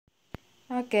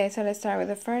Okay, so let's start with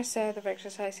the first set of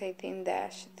exercise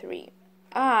 18-3.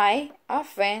 I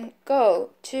often go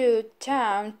to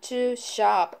town to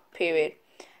shop, period.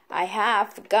 I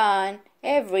have gone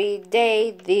every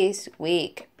day this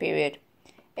week, period.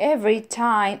 Every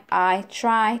time I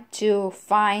try to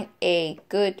find a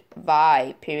good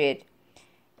buy, period.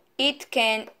 It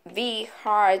can be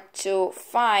hard to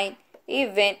find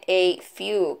even a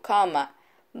few,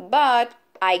 but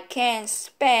I can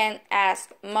spend as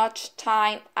much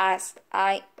time as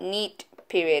I need,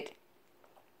 period.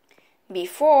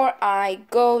 Before I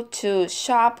go to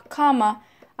shop,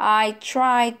 I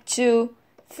try to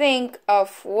think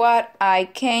of what I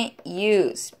can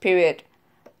use, period.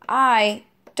 I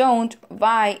don't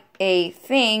buy a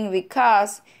thing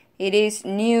because it is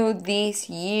new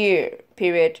this year,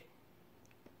 period.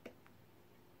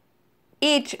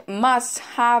 It must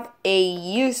have a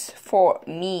use for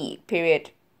me, period.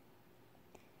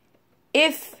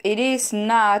 If it is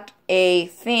not a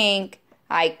thing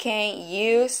I can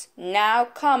use now,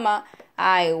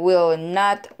 I will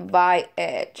not buy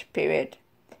it, period.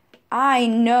 I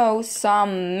know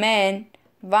some men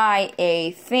buy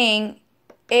a thing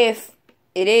if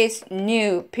it is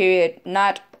new, period,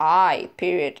 not I,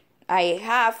 period. I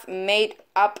have made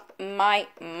up my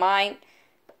mind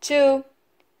to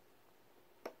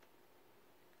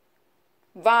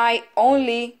buy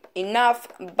only enough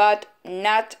but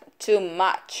not too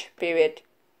much, period.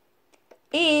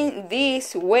 In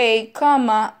this way,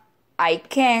 I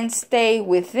can stay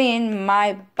within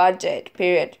my budget,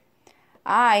 period.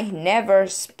 I never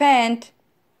spend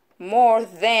more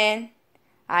than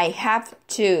I have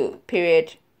to,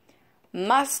 period.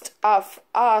 Most of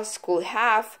us could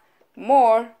have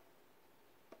more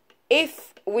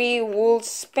if we would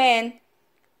spend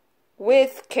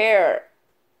with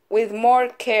more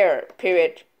care,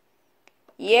 period.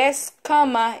 Yes,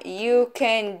 you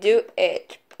can do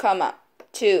it,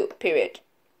 too, period.